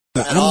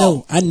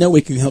I know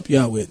we can help you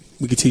out with.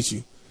 We can teach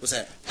you. What's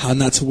that? How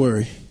not to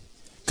worry.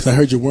 Because I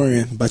heard you're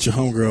worrying about your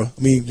homegirl.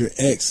 I mean, your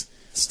ex.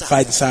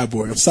 Fighting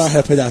Cyborg. I'm sorry I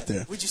had to put it out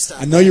there. Would you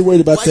stop? I know you're worried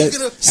about that.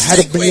 I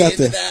had to bring it out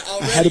there.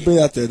 I had to bring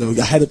it out there, though.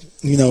 I had to,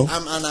 you know.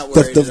 I'm not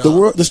worried at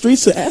all. The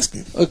streets are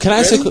asking. Can I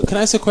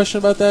ask a question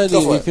about that?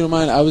 If you don't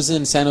mind, I was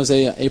in San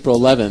Jose April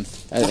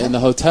 11th in the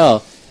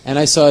hotel, and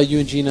I saw you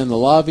and Gina in the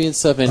lobby and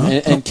stuff,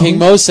 and King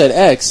Mo said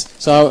X.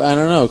 So I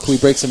don't know. Can we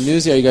break some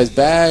news here? Are you guys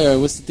back, or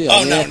what's the deal?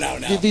 Oh, no.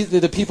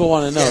 The people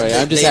want to know, right?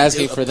 I'm just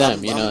asking for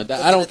them. You know,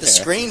 I don't care. The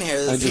screen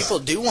here, the people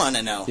do want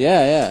to know.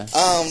 Yeah.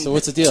 So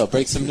what's the deal?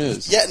 Break some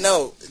news. Yeah,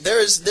 no,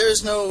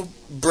 there's no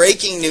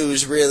breaking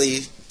news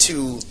really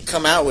to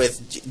come out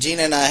with.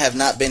 Gina and I have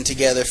not been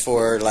together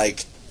for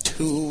like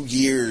 2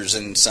 years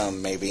and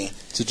some maybe.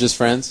 So just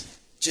friends?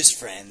 Just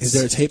friends. Is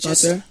there a tape out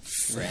there?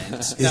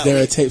 Friends. Is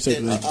there a tape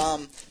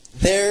circulating?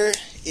 There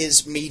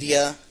is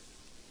media.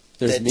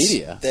 There's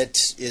media that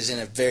is in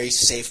a very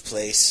safe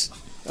place.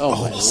 Oh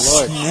my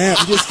lord! Snap.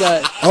 You just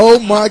got. Oh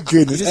my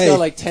goodness! You just got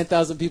like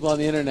 10,000 people on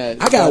the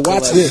internet. I gotta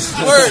watch this.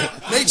 Word.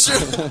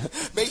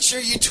 Make sure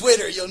you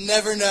Twitter. You'll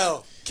never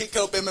know. Kick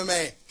Hope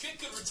MMA. Kid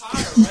could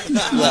retire right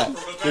now.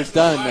 You're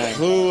done, man.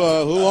 Who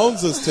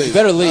owns this tape? You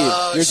better leave.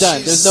 You're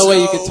done. There's no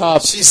way you can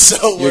top. She's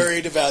so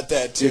worried about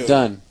that too. You're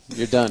done.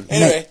 You're done.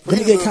 Anyway, let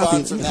me get a copy.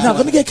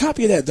 Let me get a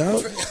copy of that,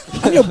 dog.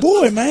 I'm your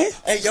boy, man.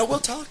 Hey, yo, we'll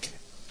talk.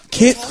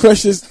 Kid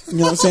Crushes, you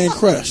know what I'm saying?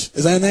 Crush.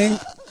 Is that a name?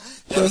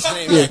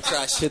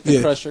 Crush. Hit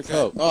the Crusher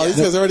Coat. Oh, these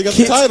guys already got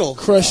the title.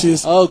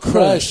 Crushes. Oh,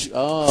 Crush.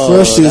 Oh,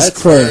 Crushes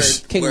Crush.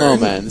 King Mo,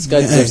 man. This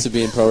guy deserves to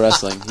be in pro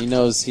wrestling. He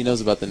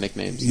knows about the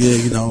nicknames.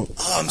 Yeah, you know.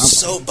 Oh, I'm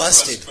so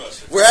busted.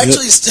 We're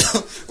actually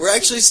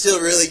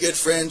still really good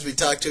friends. We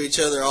talk to each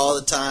other all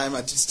the time. I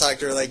just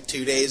talked to her like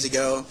 2 days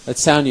ago. That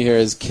sound you hear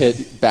is Kid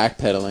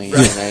backpedaling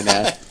right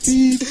now.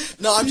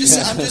 No, I'm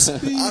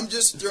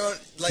just throwing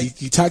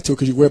like you talk to her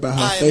because you worry about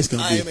how her face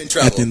gonna be at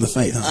the end of the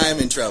fight. Huh? I am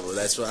in trouble.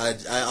 That's what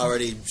I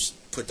already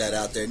put that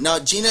out there. No,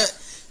 Gina,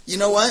 you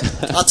know what?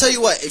 I'll tell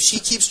you what. If she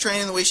keeps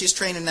training the way she's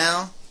training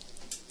now,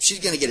 she's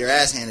gonna get her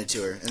ass handed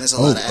to her, and that's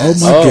a lot of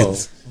ass. Oh my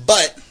goodness!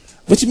 But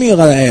what you mean a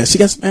lot of ass? She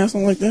got some ass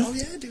on like that? Oh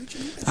yeah, dude.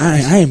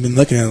 I ain't been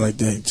looking at it like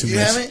that too much. You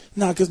haven't?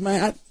 No, because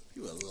man,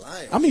 you a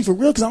liar. I mean for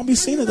real, because I don't be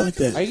seeing it like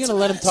that. Are you gonna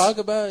let him talk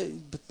about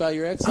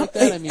your ex like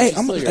that? I mean, she's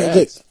still your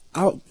ex.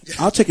 Look,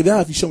 I'll check it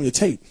out if you show me the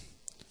tape.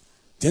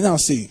 Then I'll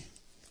see.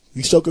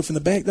 You stroke it from the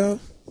back,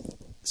 dog?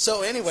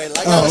 So anyway,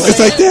 like I was saying. It's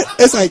like that?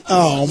 It's like,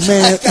 oh,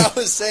 man. Like I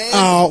was saying.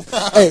 Oh,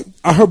 hey,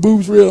 are her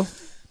boobs real?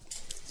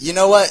 You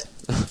know what?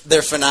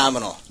 They're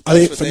phenomenal. Are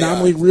they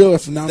phenomenally real or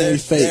phenomenally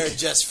fake? They're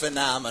just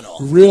phenomenal.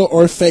 Real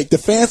or fake? The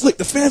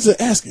fans are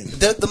asking.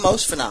 They're the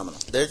most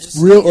phenomenal. They're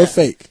just real or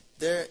fake?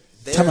 They're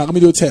Time out, let me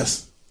do a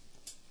test.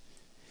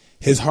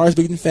 His heart's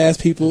beating fast,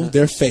 people,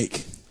 they're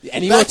fake.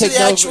 And back to the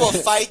actual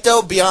fight,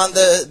 though, beyond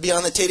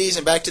the titties,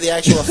 and back to the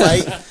actual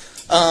fight.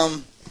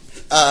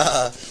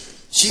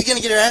 She's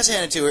gonna get her ass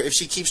handed to her if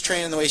she keeps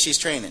training the way she's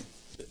training.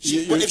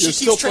 If she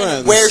keeps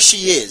training where she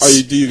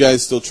is. Do you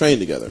guys still train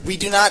together? We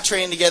do not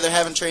train together.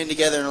 Haven't trained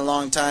together in a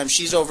long time.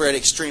 She's over at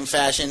Xtreme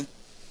Fashion.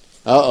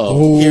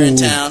 Here in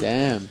town.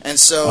 Damn. And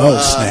so,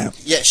 snap.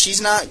 Yeah, she's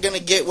not gonna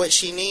get what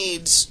she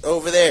needs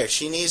over there.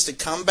 She needs to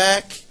come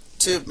back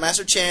to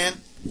Master Chan,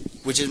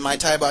 which is my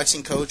Thai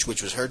boxing coach,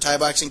 which was her Thai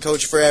boxing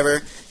coach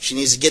forever. She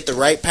needs to get the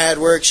right pad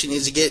work. She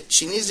needs to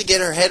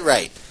get her head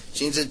right.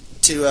 She needs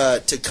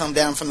to come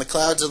down from the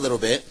clouds a little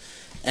bit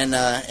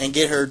and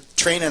get her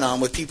training on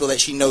with people that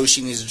she knows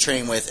she needs to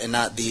train with, and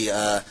not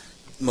the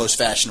most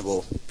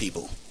fashionable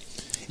people.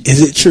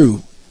 Is it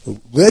true?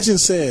 Legend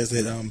says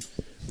that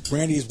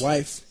Randy's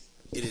wife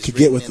could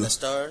get with the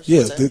stars.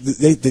 Yeah,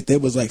 they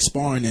was like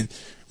sparring, and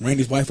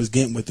Randy's wife was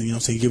getting with them. You know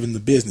what I'm saying? Giving the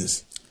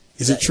business.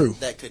 Is it true?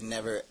 That could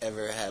never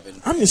ever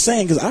happen. I'm just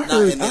saying because I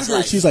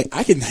heard she's like,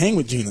 I can hang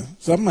with Gina,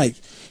 so I'm like,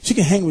 she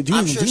can hang with Gina.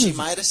 I'm sure she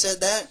might have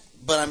said that,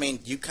 but I mean,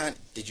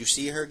 did you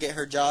see her get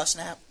her jaw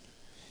snapped?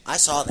 I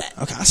saw that.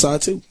 Okay, I saw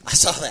it too. I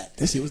saw that.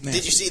 That shit was nasty.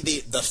 Did you see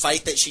the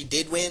fight that she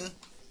did win?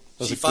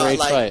 She fought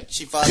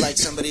like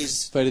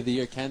somebody's fight of the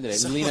year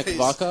candidate, Melina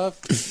Kavakov.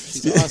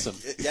 She's awesome.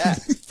 Yeah,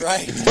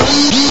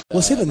 right.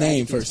 Well, say the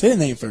name first. Say the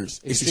name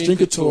first. It's Xtreme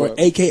Couture,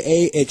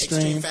 aka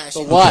Xtreme.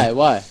 But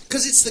why?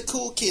 Because it's the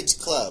cool kids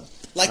club.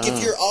 Like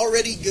if you're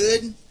already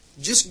good,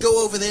 just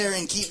go over there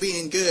and keep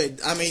being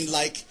good. I mean,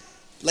 like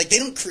they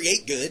don't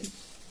create good.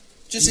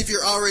 Just if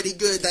you're already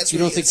good, that's you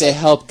what don't think they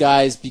help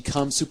guys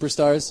become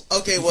superstars?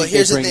 Okay, well,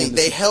 here's the thing.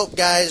 They help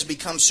guys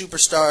become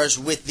superstars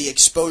with the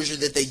exposure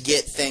that they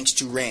get thanks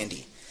to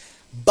Randy.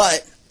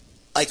 But,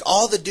 like,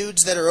 all the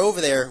dudes that are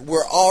over there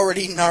were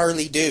already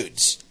gnarly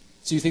dudes.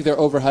 So you think they're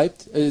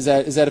overhyped? Is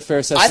that a fair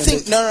assessment? I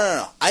think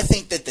no. I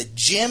think that the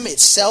gym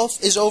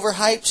itself is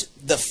overhyped.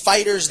 The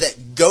fighters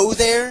that go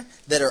there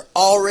that are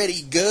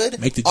already good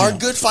are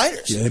good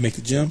fighters. Yeah, they make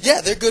the gym.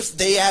 Yeah, they're good.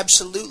 They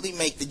absolutely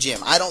make the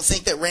gym. I don't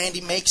think that Randy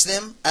makes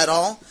them at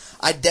all.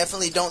 I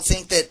definitely don't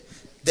think that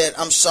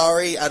I'm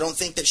sorry. I don't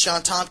think that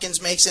Sean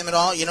Tompkins makes them at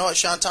all. You know what,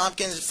 Sean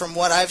Tompkins, from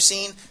what I've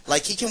seen,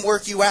 like he can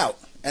work you out,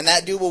 and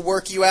that dude will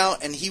work you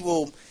out, and he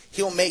will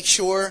He'll make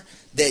sure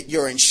that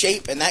you're in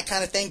shape and that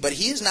kind of thing, but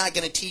he is not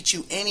going to teach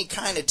you any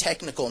kind of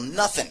technical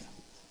nothing.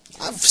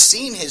 I've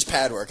seen his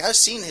pad work. I've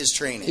seen his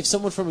training. If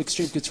someone from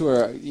Xtreme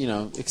Couture,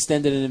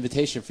 extended an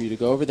invitation for you to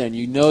go over there, and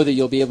you know that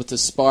you'll be able to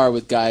spar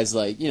with guys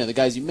like, the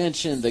guys you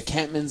mentioned, the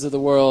Campmans of the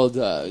world,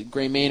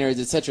 Gray Maynards,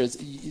 etc.,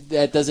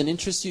 that doesn't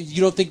interest you?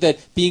 You don't think that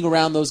being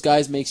around those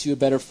guys makes you a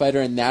better fighter,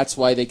 and that's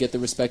why they get the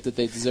respect that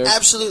they deserve?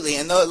 Absolutely.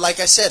 And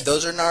like I said,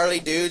 those are gnarly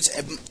dudes.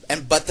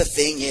 But the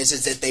thing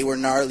is that they were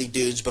gnarly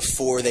dudes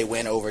before they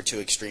went over to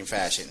Extreme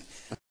Fashion.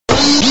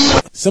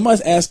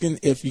 Somebody's asking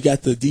if you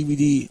got the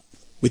DVD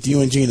with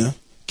you and Gina,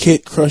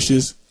 Kid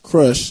Crushes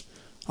Crush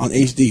on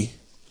HD.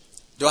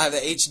 Do I have the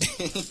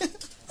HD?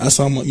 I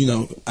saw,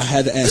 I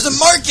had to ask. There's a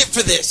market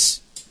for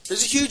this.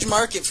 There's a huge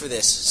market for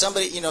this.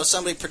 Somebody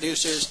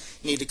producers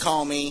need to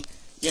call me.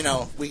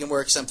 We can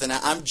work something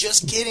out. I'm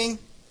just kidding,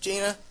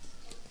 Gina.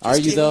 Are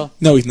you, though?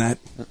 No, he's not.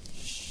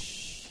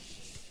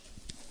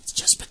 It's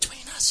just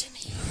between us and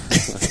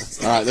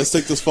you. All right, let's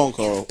take this phone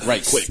call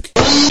right quick.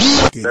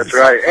 That's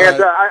right.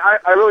 And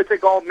I really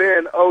think all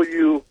men owe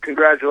you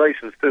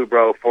congratulations, too,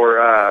 bro,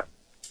 for,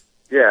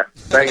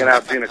 banging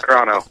out GINA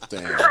CARANO.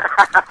 Damn.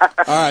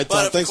 All right,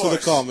 Tom, thanks for the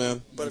call,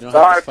 man. All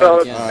right,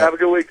 fellas. Have a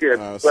good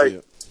weekend. All right, see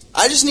you.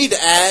 I just need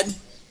to add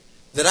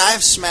that I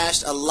have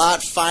smashed a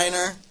lot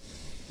finer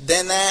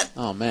than that.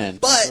 Oh, man.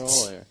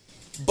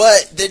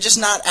 But they're just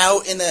not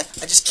out in the...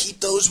 I just keep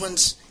those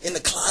ones in the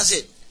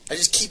closet. I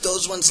just keep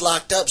those ones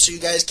locked up so you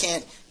guys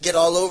can't get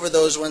all over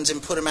those ones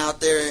and put them out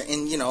there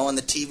in, on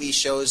the TV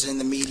shows and in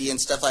the media and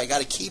stuff. I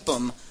got to keep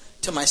them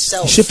to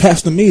myself. You should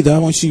pass them to me,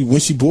 though. When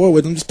she bored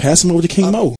with them, just pass them over to King Mo.